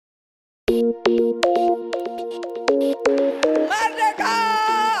Merdeka!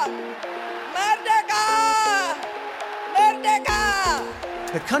 Merdeka!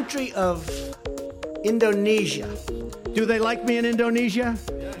 Merdeka! The country of Indonesia. Do they like me in Indonesia?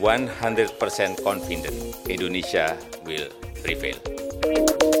 100% confident Indonesia will prevail.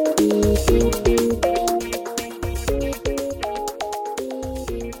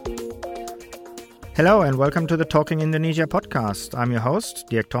 Hello and welcome to the Talking Indonesia podcast. I'm your host,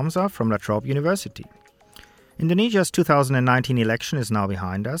 Dirk Tomsa from La Trobe University. Indonesia's 2019 election is now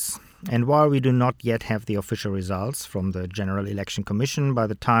behind us, and while we do not yet have the official results from the General Election Commission by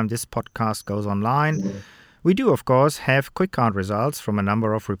the time this podcast goes online, we do, of course, have quick count results from a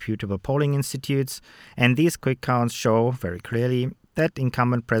number of reputable polling institutes, and these quick counts show very clearly that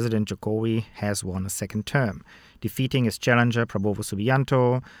incumbent President Jokowi has won a second term, defeating his challenger Prabowo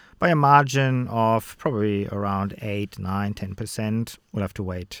Subianto by a margin of probably around 8, 9, 10%. We'll have to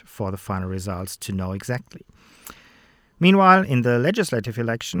wait for the final results to know exactly. Meanwhile, in the legislative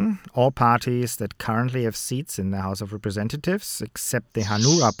election, all parties that currently have seats in the House of Representatives, except the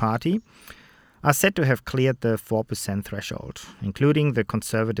Hanura party, are said to have cleared the 4% threshold, including the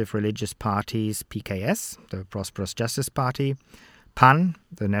conservative religious parties PKS, the Prosperous Justice Party, PAN,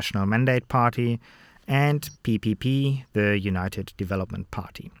 the National Mandate Party, and PPP, the United Development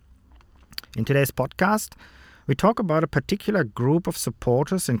Party. In today's podcast, we talk about a particular group of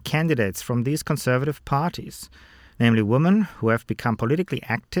supporters and candidates from these conservative parties, namely women who have become politically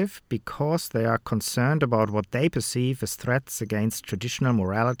active because they are concerned about what they perceive as threats against traditional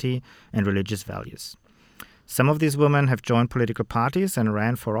morality and religious values. Some of these women have joined political parties and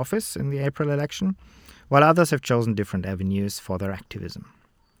ran for office in the April election, while others have chosen different avenues for their activism.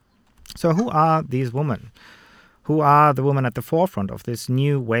 So who are these women? Who are the women at the forefront of this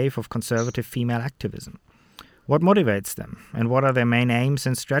new wave of conservative female activism? What motivates them, and what are their main aims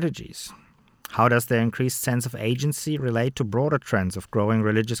and strategies? How does their increased sense of agency relate to broader trends of growing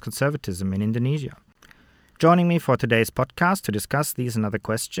religious conservatism in Indonesia? Joining me for today's podcast to discuss these and other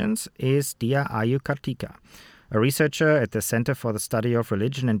questions is Dia Ayu Kartika, a researcher at the Center for the Study of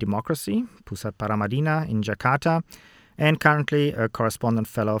Religion and Democracy, Pusat Paramadina in Jakarta, and currently a correspondent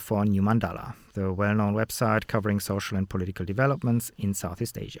fellow for New Mandala, the well-known website covering social and political developments in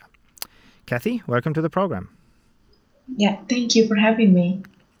Southeast Asia. Kathy, welcome to the program. Yeah, thank you for having me.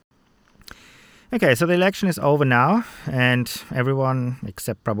 Okay, so the election is over now, and everyone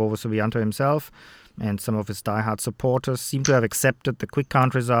except Prabowo Subianto himself and some of his diehard supporters seem to have accepted the quick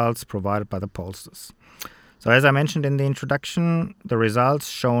count results provided by the pollsters. So as I mentioned in the introduction, the results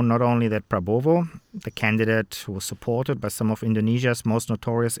show not only that Prabowo, the candidate who was supported by some of Indonesia's most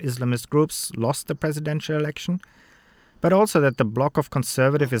notorious Islamist groups, lost the presidential election, but also that the bloc of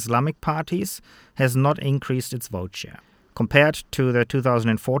conservative Islamic parties has not increased its vote share. Compared to the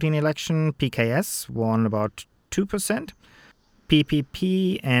 2014 election, PKS won about 2%.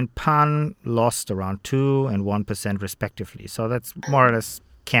 PPP and PAN lost around 2 and 1% respectively. So that's more or less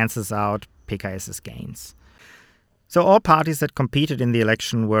cancels out PKS's gains. So all parties that competed in the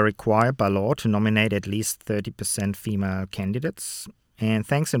election were required by law to nominate at least 30% female candidates. And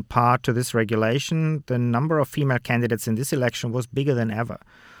thanks in part to this regulation, the number of female candidates in this election was bigger than ever.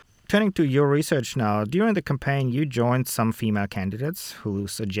 Turning to your research now, during the campaign you joined some female candidates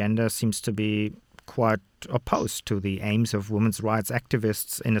whose agenda seems to be quite opposed to the aims of women's rights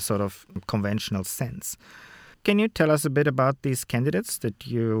activists in a sort of conventional sense. Can you tell us a bit about these candidates that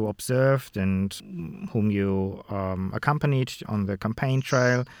you observed and whom you accompanied on the campaign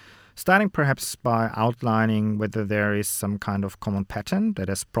trail, starting perhaps by outlining whether there is some kind of common pattern that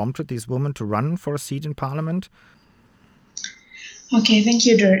has prompted these women to run for a seat in parliament? Okay, thank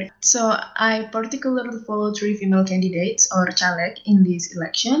you, Dirk. So I particularly follow 3 female candidates or caleg in this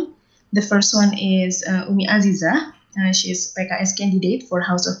election. The first one is Umi Aziza. She is PKS candidate for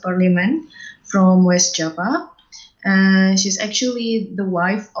House of Parliament from West Java. She's actually the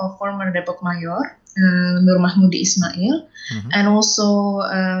wife of former Depok Mayor, Nur Mahmudi Ismail, and also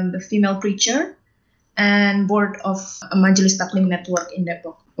the female preacher and board of Majelis Taklim Network in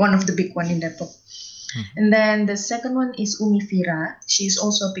Depok, one of the big one in Depok. And then the second one is Umi Fira. She's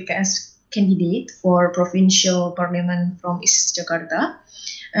also a PKS candidate for Provincial Parliament from East Jakarta.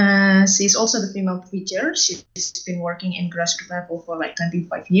 She's also the female preacher. She's been working in grassroots level for like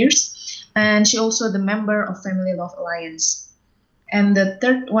 25 years. And she's also the member of Family Love Alliance. And the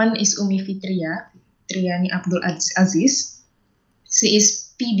third one is Umi Fitria, Triani Abdul Aziz. She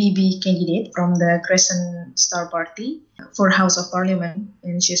is PBB candidate from the Crescent Star Party for House of Parliament,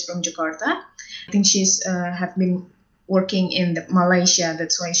 and she's from Jakarta. I think she's have been working in Malaysia.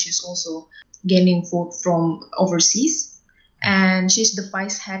 That's why she's also gaining vote from overseas. And she's the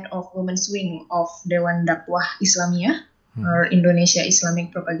vice head of Women's Wing of Dewan Dakwah Islamiyah, or Indonesia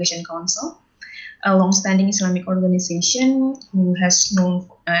Islamic Propagation Council, a long-standing Islamic organization who has known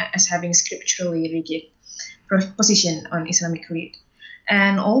as having scripturally rigid position on Islamic creed.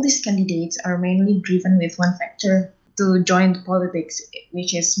 And all these candidates are mainly driven with one factor: to join the politics,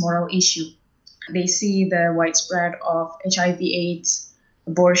 which is moral issue. They see the widespread of HIV/AIDS,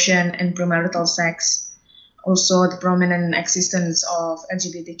 abortion, and premarital sex. Also, the prominent existence of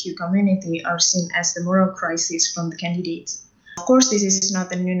LGBTQ community are seen as the moral crisis from the candidates. Of course, this is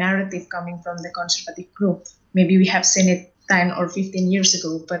not a new narrative coming from the conservative group. Maybe we have seen it 10 or 15 years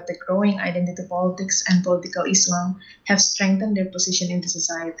ago, but the growing identity politics and political Islam have strengthened their position in the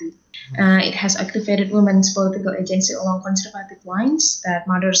society. It has activated women's political agency along conservative lines that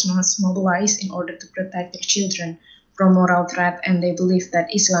mothers must mobilize in order to protect their children from moral threat, and they believe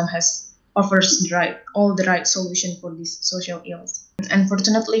that Islam offers all the right solution for these social ills.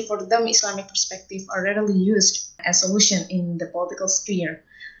 Unfortunately for them, Islamic perspective are readily used as solution in the political sphere.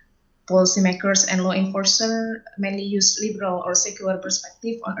 Policymakers and law enforcers mainly use liberal or secular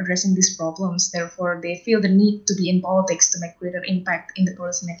perspective on addressing these problems. Therefore, they feel the need to be in politics to make greater impact in the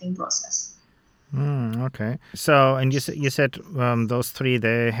policymaking process. Okay. So, and you said those three,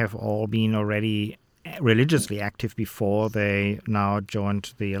 they have all been already religiously active before they now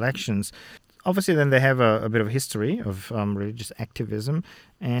joined the elections. Obviously, then they have a bit of a history of religious activism,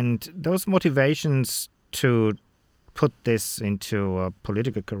 and those motivations to put this into a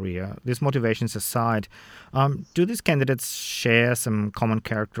political career, these motivations aside, do these candidates share some common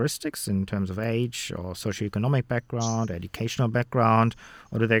characteristics in terms of age or socioeconomic background, educational background,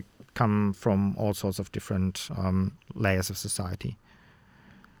 or do they come from all sorts of different layers of society?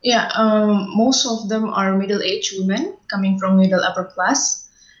 Yeah, most of them are middle-aged women coming from middle upper class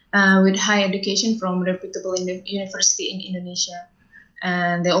with high education from reputable university in Indonesia.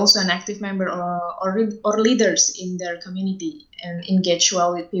 And they're also an active member or leaders in their community and engage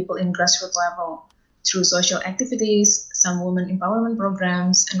well with people in grassroots level through social activities, some women empowerment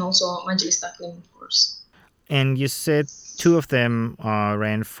programs, and also Majelis Taklim, of course. And you said two of them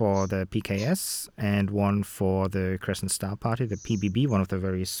ran for the PKS and one for the Crescent Star Party, the PBB, one of the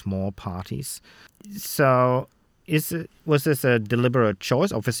very small parties. So was this a deliberate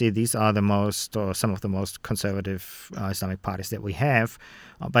choice? Obviously, these are some of the most conservative Islamic parties that we have.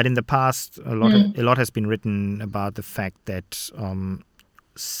 But in the past, a lot has been written about the fact that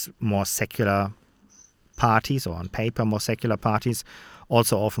more secular parties, or on paper more secular parties,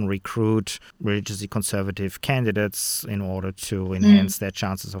 also often recruit religiously conservative candidates in order to enhance their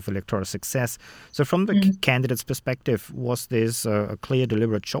chances of electoral success. So from the candidate's perspective, was this a clear,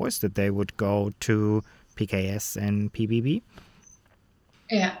 deliberate choice that they would go to PKS and PBB?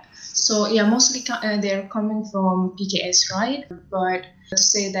 Yeah. So, mostly they're coming from PKS, right? But to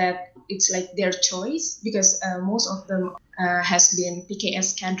say that it's like their choice, because most of them has been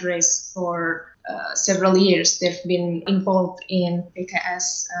PKS cadres for several years. They've been involved in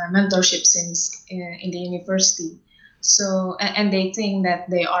PKS mentorship since in the university. So, and they think that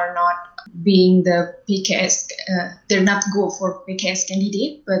they are not being the PKS, they're not go for PKS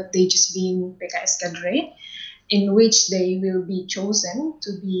candidate, but they just being PKS cadre, in which they will be chosen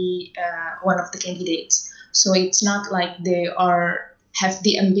to be one of the candidates. So it's not like they have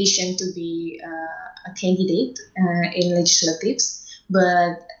the ambition to be a candidate in legislatives,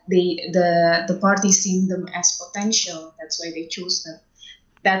 but the party seen them as potential. That's why they chose them.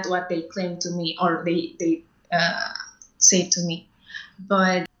 That's what they claim to me, or they say to me.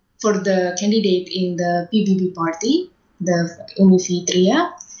 But for the candidate in the PBB party, the Umi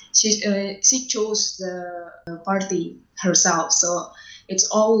Fitria, she chose the party herself. So it's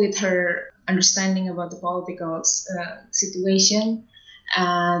all with her understanding about the political situation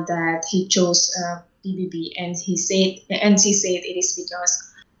that he chose PBB, and she said it is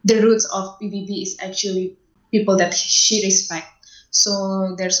because the roots of PBB is actually people that she respects.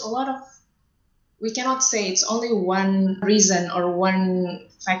 So there's a lot of, we cannot say it's only one reason or one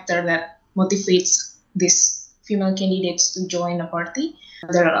factor that motivates these female candidates to join a party.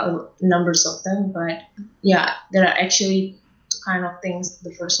 There are numbers of them, but there are actually two kind of things.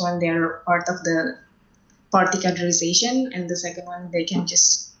 The first one, they're part of the party categorization, and the second one, they can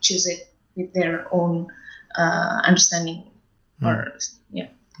just choose it with their own understanding.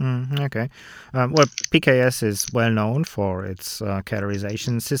 Okay. Well, PKS is well known for its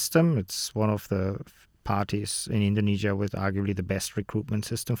categorization system. It's one of the parties in Indonesia with arguably the best recruitment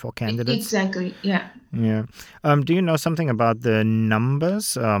system for candidates. Exactly, yeah. Yeah. Do you know something about the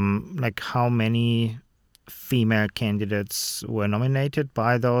numbers? Like how many female candidates were nominated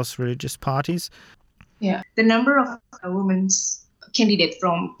by those religious parties? Yeah, the number of women's candidate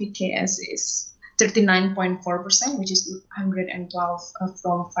from PKS is 39.4%, which is 112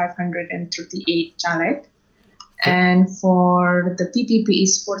 from 538 caleg. And for the PPP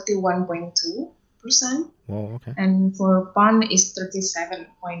is 41.2%. Whoa, okay. And for PAN is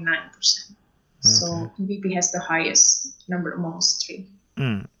 37.9%. So PPP has the highest number amongst three.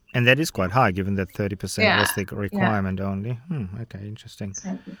 And that is quite high, given that 30% was the requirement only. Okay, interesting.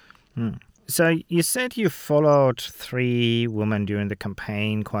 Exactly. So you said you followed 3 women during the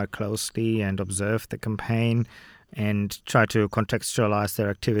campaign quite closely and observed the campaign and tried to contextualize their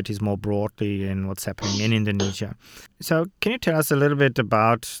activities more broadly in what's happening in Indonesia. So can you tell us a little bit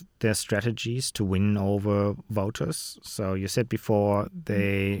about their strategies to win over voters? So you said before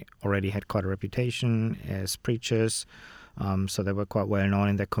they already had quite a reputation as preachers, so they were quite well known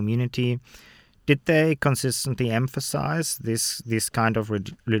in their community. Did they consistently emphasize this kind of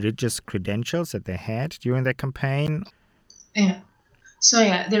religious credentials that they had during their campaign? Yeah. So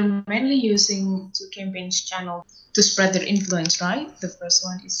they're mainly using 2 campaigns channels to spread their influence, right? The first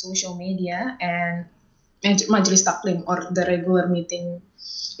one is social media and Majelis Taklim, or the regular meeting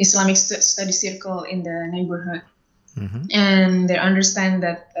Islamic study circle in the neighborhood. And they understand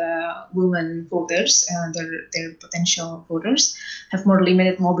that women voters, their potential voters, have more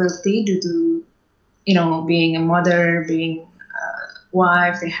limited mobility due to, being a mother, being a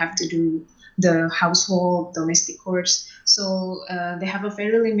wife. They have to do the household, domestic chores. So they have a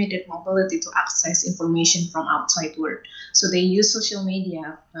very limited mobility to access information from outside world. So they use social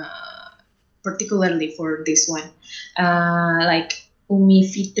media particularly for this one. Like Umi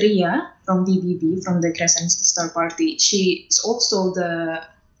Fitria from PBB, from the Crescent Star Party, she is also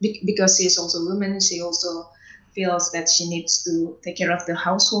because she is also a woman, she also feels that she needs to take care of the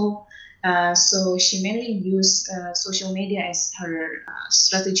household. So she mainly used social media as her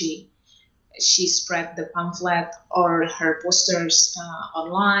strategy. She spread the pamphlet or her posters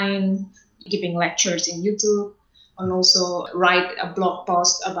online, giving lectures in YouTube, and also write a blog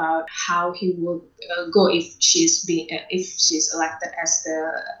post about how he would go if she's elected as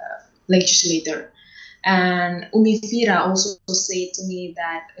the legislator. And Umi Fira also said to me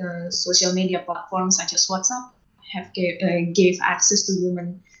that social media platforms such as WhatsApp have gave access to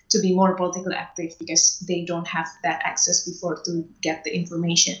women to be more politically active because they don't have that access before to get the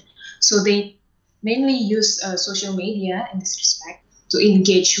information. So they mainly use social media in this respect to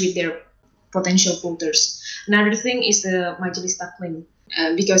engage with their potential voters. Another thing is the Majelis Taklim,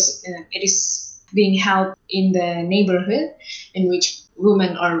 because it is being held in the neighborhood in which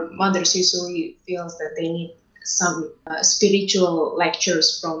women or mothers usually feels that they need some spiritual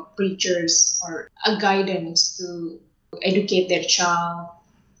lectures from preachers or a guidance to educate their child.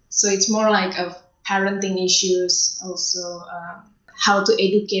 So it's more like a parenting issues, also how to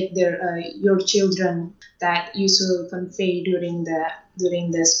educate your children that usually convey during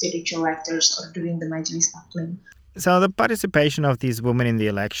the spiritual lectures or during the Majelis Taklim. So the participation of these women in the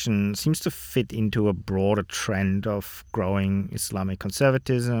election seems to fit into a broader trend of growing Islamic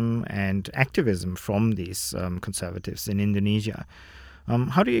conservatism and activism from these conservatives in Indonesia.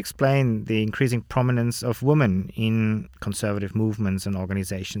 How do you explain the increasing prominence of women in conservative movements and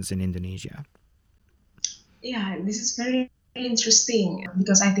organizations in Indonesia? Yeah, this is very interesting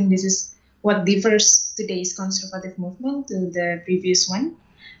because I think this is what differs today's conservative movement to the previous one,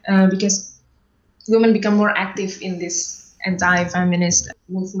 because women become more active in this anti-feminist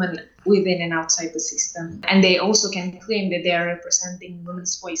movement within and outside the system. And they also can claim that they are representing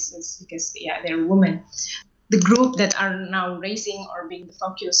women's voices because they're women. The group that are now raising or being the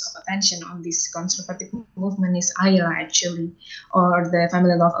focus of attention on this conservative movement is AILA, actually, or the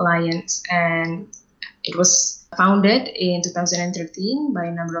Family Love Alliance. And it was founded in 2013 by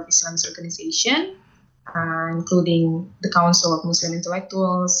a number of Islamist organizations, including the Council of Muslim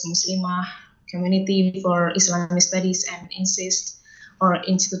Intellectuals, Muslimah, Community for Islamic Studies, and INSIST, or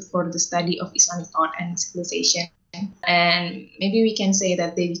Institute for the Study of Islamic Thought and Civilization. And maybe we can say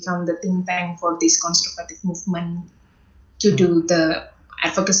that they become the think tank for this conservative movement to do the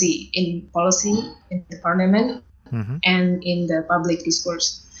advocacy in policy, in the parliament, and in the public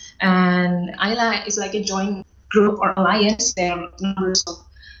discourse. And AILA is like a joint group or alliance. There are numbers of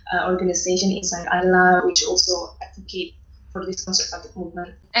organizations inside AILA which also advocate for this conservative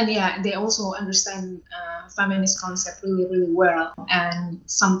movement. And they also understand feminist concept really, really well, and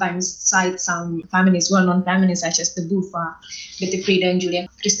sometimes cite some feminists, well-known feminists such as the Bufa, Betty Frida, and Julia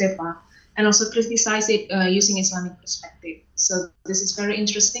Kristeva, and also criticize it using Islamic perspective. So this is very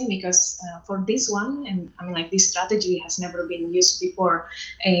interesting because for this one, and I mean, like, this strategy has never been used before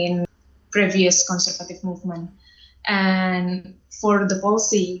in previous conservative movement. And for the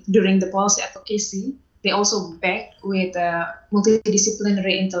policy, during the policy advocacy, they also back with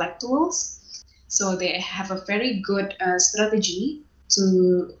multidisciplinary intellectuals. So they have a very good strategy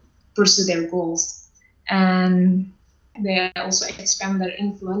to pursue their goals. And they also expand their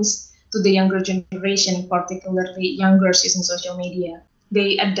influence to the younger generation, particularly youngers using social media.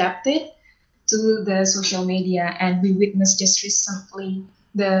 They adapted to the social media, and we witnessed just recently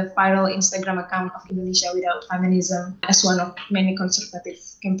the viral Instagram account of Indonesia Without Feminism as one of many conservative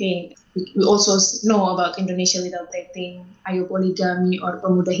campaigns. We also know about Indonesia Without Dating, Ayo Poligami, or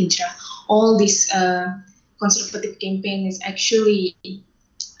Pemuda Hijrah. All this conservative campaign is actually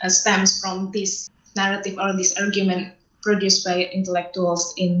stems from this narrative or this argument produced by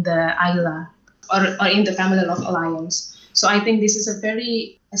intellectuals in the AILA or in the Family Love Alliance. So I think this is a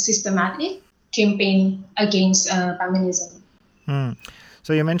very systematic campaign against feminism.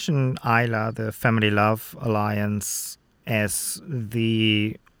 So you mentioned AILA, the Family Love Alliance, as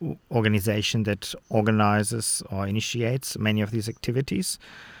the organization that organizes or initiates many of these activities.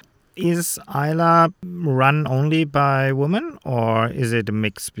 Is AILA run only by women, or is it a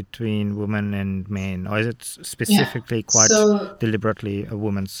mix between women and men, or is it specifically deliberately a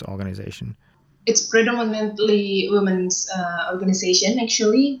women's organization? It's predominantly women's organization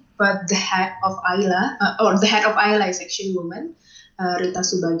actually, but the head of AILA is actually a woman, Rita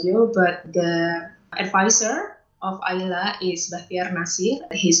Subagio, but the advisor of AILA is Bahtiar Nasir.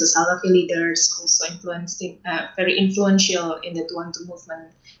 He's a Salafi leader, also very influential in the Tuantu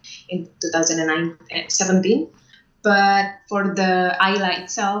movement in 2017. But for the AILA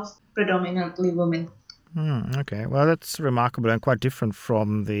itself, predominantly women. Okay, well, that's remarkable and quite different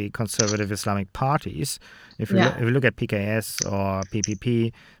from the conservative Islamic parties. If we look at PKS or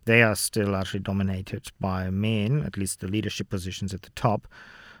PPP, they are still largely dominated by men, at least the leadership positions at the top.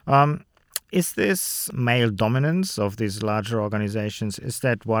 Is this male dominance of these larger organizations, is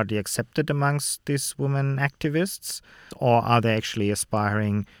that widely accepted amongst these women activists? Or are they actually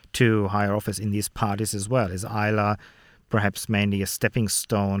aspiring to higher office in these parties as well? Is AILA perhaps mainly a stepping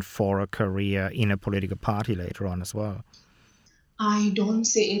stone for a career in a political party later on as well? I don't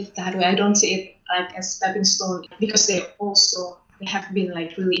see it that way. I don't see it like a stepping stone, because they have been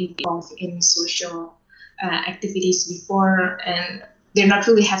like really involved in social activities before, and they not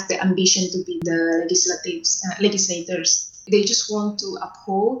really have the ambition to be the legislators. They just want to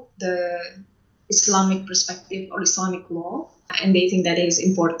uphold the Islamic perspective or Islamic law, and they think that is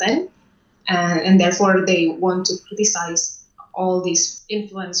important. And therefore, they want to criticize all this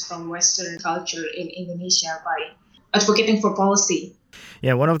influence from Western culture in Indonesia by advocating for policy.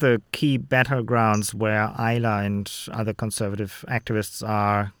 Yeah, one of the key battlegrounds where AILA and other conservative activists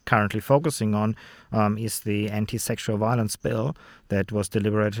are currently focusing on is the anti-sexual violence bill that was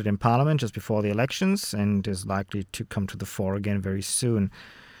deliberated in Parliament just before the elections and is likely to come to the fore again very soon.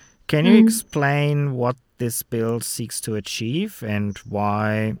 Can you explain what this bill seeks to achieve and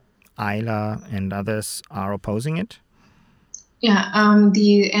why AILA and others are opposing it? Yeah,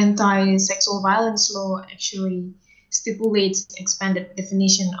 the anti-sexual violence law actually stipulates expanded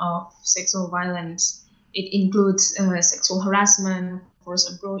definition of sexual violence. It includes sexual harassment,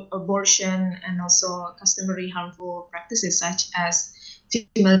 forced abortion, and also customary harmful practices such as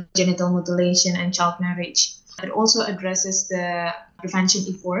female genital mutilation and child marriage. It also addresses the prevention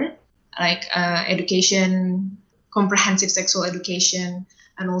effort, like education, comprehensive sexual education,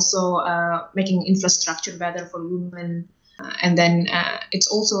 and also making infrastructure better for women. And then it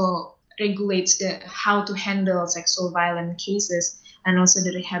also regulates how to handle sexual violence cases and also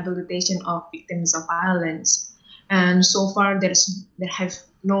the rehabilitation of victims of violence. And so far, there have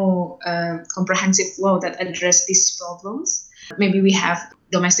no comprehensive law that address these problems. Maybe we have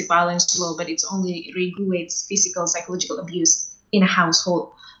domestic violence law, but it only regulates physical, psychological abuse in a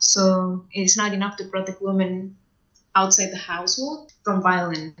household. So it's not enough to protect women outside the household from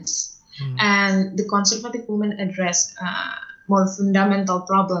violence. And the conservative women address more fundamental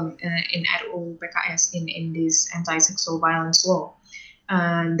problem in RUU PKS in this anti-sexual violence law.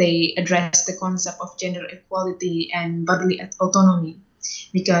 They address the concept of gender equality and bodily autonomy,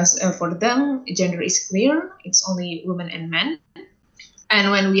 because for them, gender is clear, it's only women and men.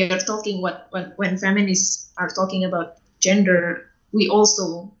 And when we are talking, when feminists are talking about gender, we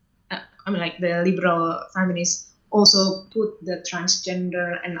also, like the liberal feminists, also put the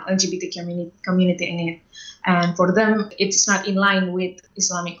transgender and LGBT community in it. And for them, it's not in line with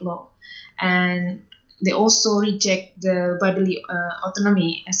Islamic law. And they also reject the bodily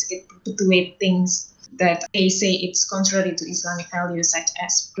autonomy as it perpetuates things that they say it's contrary to Islamic values such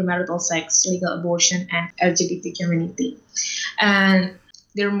as premarital sex, legal abortion, and LGBT community. And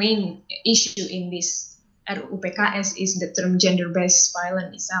their main issue in this RUU PKS is the term gender-based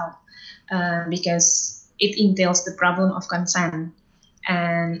violence itself. because it entails the problem of consent.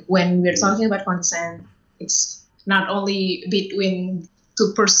 And when we're talking about consent, it's not only between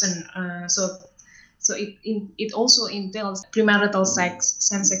two person. So it also entails premarital sex,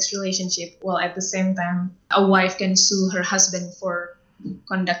 same-sex relationship, while at the same time, a wife can sue her husband for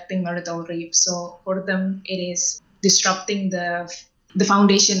conducting marital rape. So for them, it is disrupting the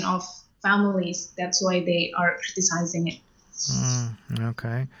foundation of families. That's why they are criticizing it.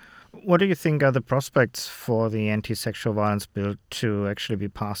 Okay. What do you think are the prospects for the anti-sexual violence bill to actually be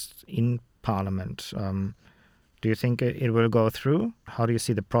passed in Parliament? Do you think it will go through? How do you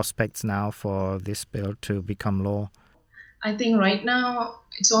see the prospects now for this bill to become law? I think right now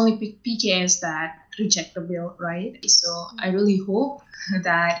it's only PKS that reject the bill, right? So I really hope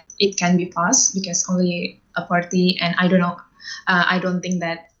that it can be passed, because only a party, and I don't know, I don't think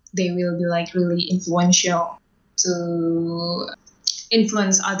that they will be like really influential to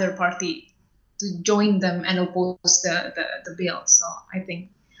influence other party to join them and oppose the bill. So I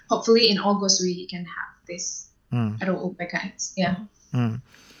think hopefully in August we can have this RUU PKS. Yeah.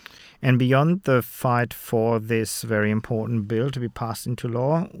 And beyond the fight for this very important bill to be passed into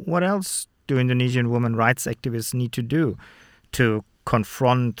law, what else do Indonesian women rights activists need to do to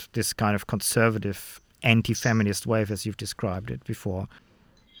confront this kind of conservative, anti-feminist wave as you've described it before?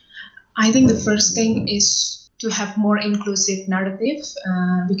 I think the first thing is to have more inclusive narrative,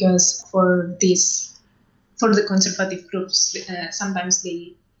 because for the conservative groups, sometimes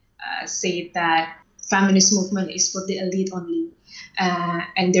they say that feminist movement is for the elite only,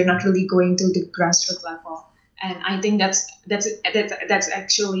 and they're not really going to the grassroots level. And I think that's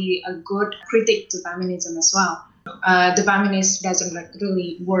actually a good critique to feminism as well. The feminist doesn't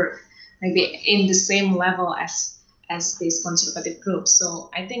really work maybe in the same level as these conservative groups. So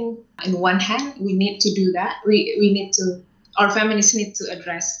I think on one hand we need to do that. Our feminists need to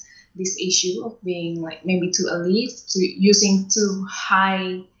address this issue of being like maybe too elite, to using too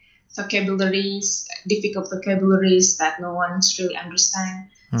high vocabularies, difficult vocabularies that no one's really understand.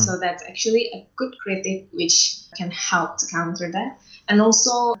 So that's actually a good critique which can help to counter that. And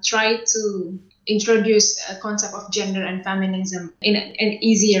also try to introduce a concept of gender and feminism in an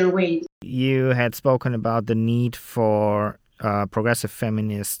easier way. You had spoken about the need for progressive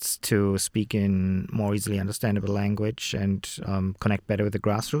feminists to speak in more easily understandable language and connect better with the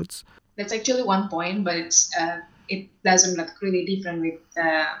grassroots. That's actually one point, but it doesn't look really different with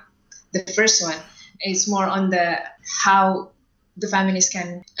the first one. It's more on the how the feminists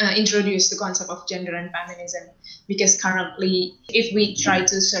can introduce the concept of gender and feminism, because currently if we try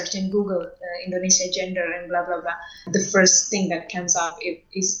to search in Google Indonesia gender and blah blah blah, the first thing that comes up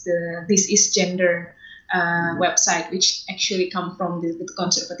is the This Is Gender website, which actually come from the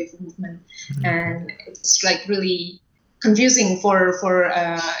conservative movement. And it's like really confusing for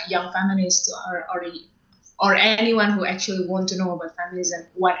young feminists or anyone who actually want to know about feminism,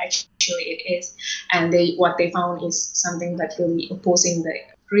 what actually it is. And what they found is something that really opposing the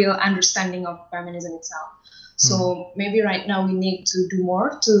real understanding of feminism itself. So maybe right now we need to do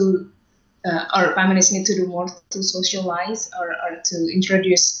more or feminists need to do more to socialize or to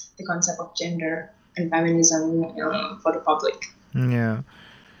introduce the concept of gender and feminism for the public. Yeah.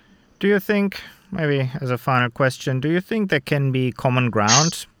 Do you think, maybe as a final question, do you think there can be common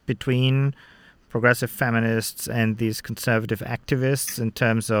ground between progressive feminists and these conservative activists in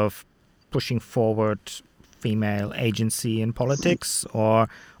terms of pushing forward female agency in politics, or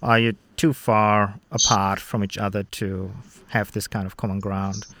are you too far apart from each other to have this kind of common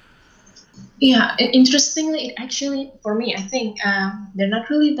ground? Yeah, interestingly, it actually, for me, I think they're not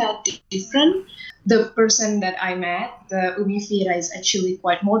really that different. The person that I met, the Umi Fira, is actually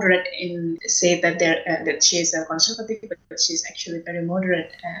quite moderate in say that she's a conservative, but she's actually very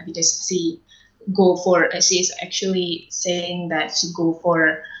moderate because she's actually saying that she go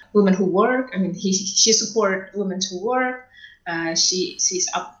for women who work. I mean, she support women who work. She's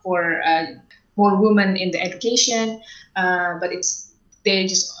up for more women in the education, but they're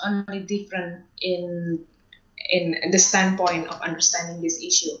just only different in the standpoint of understanding this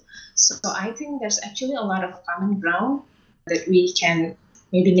issue. So I think there's actually a lot of common ground that we can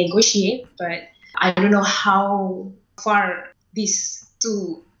maybe negotiate, but I don't know how far these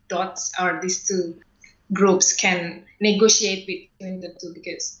two dots or these two groups can negotiate between the two,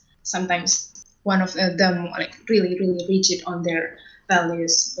 because sometimes one of them like really rigid on their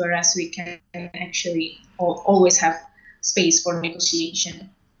values, whereas we can actually always have space for negotiation.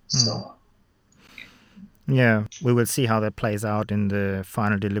 So yeah, we will see how that plays out in the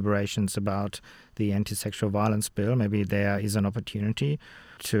final deliberations about the anti-sexual violence bill. Maybe there is an opportunity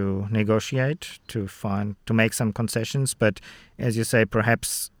to negotiate, to make some concessions, but as you say,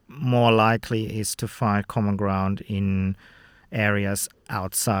 perhaps more likely is to find common ground in areas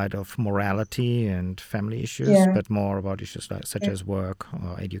outside of morality and family issues, but more about issues such as work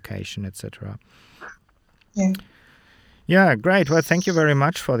or education, etc. Yeah, great. Well, thank you very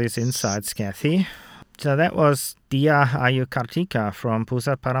much for these insights, Kathy. So that was Dia Ayu Kartika from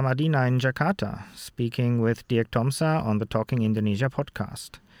Pusat Paramadina in Jakarta, speaking with Diek Tomsa on the Talking Indonesia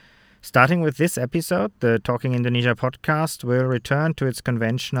podcast. Starting with this episode, the Talking Indonesia podcast will return to its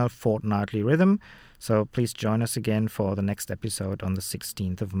conventional fortnightly rhythm, so please join us again for the next episode on the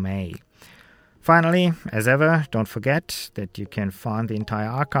 16th of May. Finally, as ever, don't forget that you can find the entire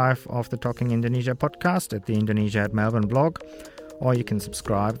archive of the Talking Indonesia podcast at the Indonesia at Melbourne blog, or you can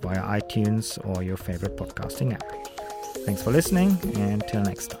subscribe via iTunes or your favorite podcasting app. Thanks for listening, and till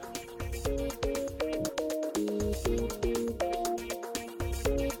next time.